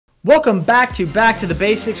Welcome back to the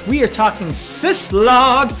Basics. We are talking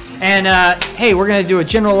Syslog, and hey, we're going to do a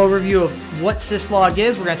general overview of what Syslog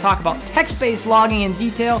is. We're going to talk about text-based logging in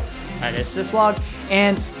detail. That is Syslog,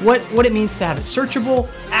 and what it means to have it searchable,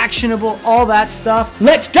 actionable, all that stuff.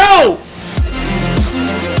 Let's go!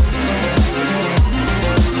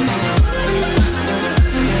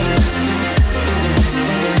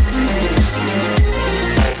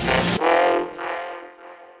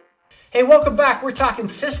 Hey, welcome back. We're talking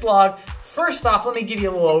Syslog. First off, let me give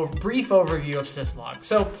you a little brief overview of Syslog.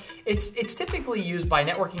 So it's typically used by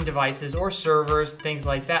networking devices or servers, things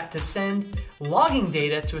like that, to send logging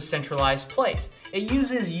data to a centralized place. It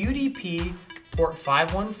uses UDP port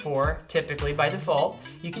 514 typically by default.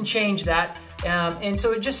 You can change that, and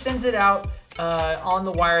so it just sends it out on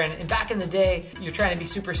the wire. And back in the day, you're trying to be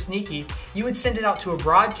super sneaky, you would send it out to a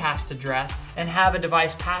broadcast address and have a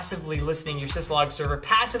device passively listening, your Syslog server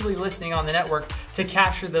passively listening on the network to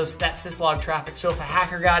capture that Syslog traffic. So if a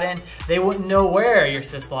hacker got in, they wouldn't know where your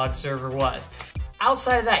Syslog server was.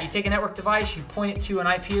 Outside of that, you take a network device, you point it to an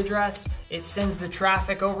IP address, it sends the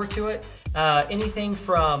traffic over to it. Anything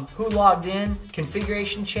from who logged in,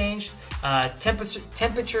 configuration changed,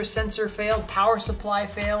 temperature sensor failed, power supply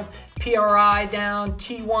failed, PRI down,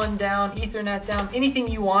 T1 down, Ethernet down, anything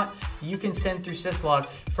you want, you can send through Syslog.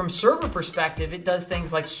 From server perspective, it does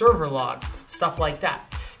things like server logs, stuff like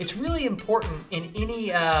that. It's really important in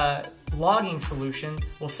any logging solution.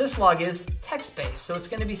 Well, Syslog is text-based, so it's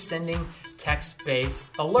going to be sending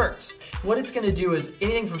text-based alerts. What it's going to do is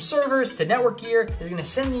anything from servers to network gear is going to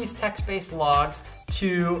send these text-based logs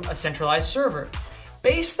to a centralized server.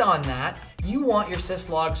 Based on that, you want your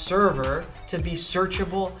Syslog server to be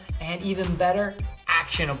searchable and even better,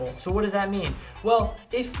 actionable. So what does that mean? Well,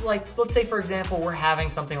 if let's say for example, we're having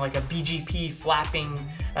something like a BGP flapping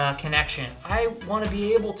connection, I want to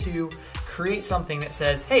be able to create something that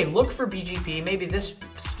says, hey, look for BGP, maybe this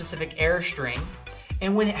specific error string,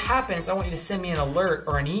 and when it happens, I want you to send me an alert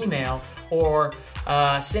or an email or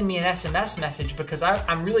send me an SMS message because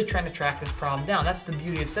I'm really trying to track this problem down. That's the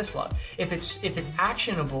beauty of Syslog. If it's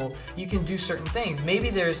actionable, you can do certain things. Maybe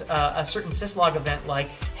there's a certain Syslog event like,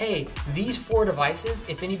 hey, these 4 devices,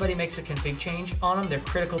 if anybody makes a config change on them, they're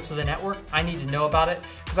critical to the network. I need to know about it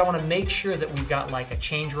because I want to make sure that we've got like a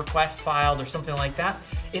change request filed or something like that.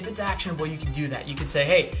 If it's actionable, you can do that. You can say,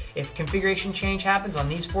 hey, if configuration change happens on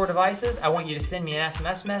these 4 devices, I want you to send me an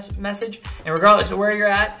SMS message, and regardless of where you're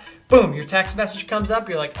at, boom, your text message comes up.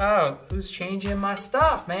 You're like, oh, who's changing my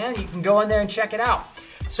stuff, man? You can go in there and check it out.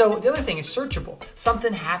 So the other thing is searchable.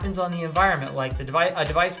 Something happens on the environment, like a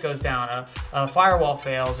device goes down, a firewall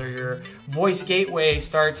fails, or your voice gateway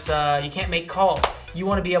starts, you can't make calls. You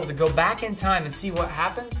want to be able to go back in time and see what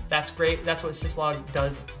happens. That's great. That's what Syslog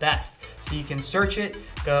does best. So you can search it,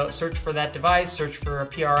 go search for that device, search for a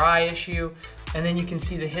PRI issue, and then you can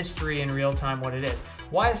see the history in real time what it is.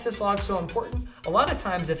 Why is Syslog so important? A lot of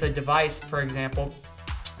times if a device, for example,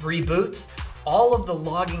 reboots, all of the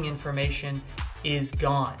logging information is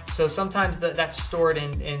gone. So sometimes that's stored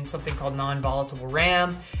in something called non-volatile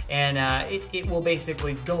RAM, and it will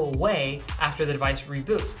basically go away after the device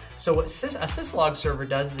reboots. So what a Syslog server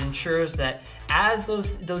does is ensures that as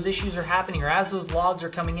those issues are happening or as those logs are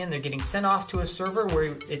coming in, they're getting sent off to a server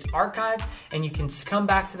where it's archived and you can come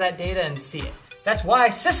back to that data and see it. That's why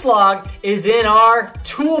Syslog is in our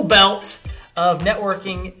tool belt of network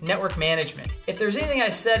management. If there's anything I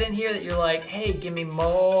said in here that you're like, hey, give me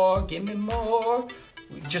more,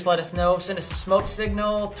 just let us know. Send us a smoke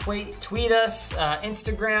signal, tweet us,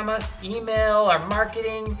 Instagram us, email our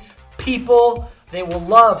marketing people. They will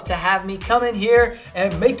love to have me come in here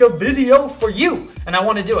and make a video for you, and I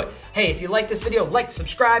want to do it. Hey, if you like this video, like,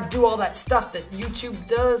 subscribe, do all that stuff that YouTube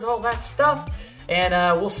does, all that stuff, and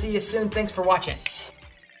we'll see you soon. Thanks for watching.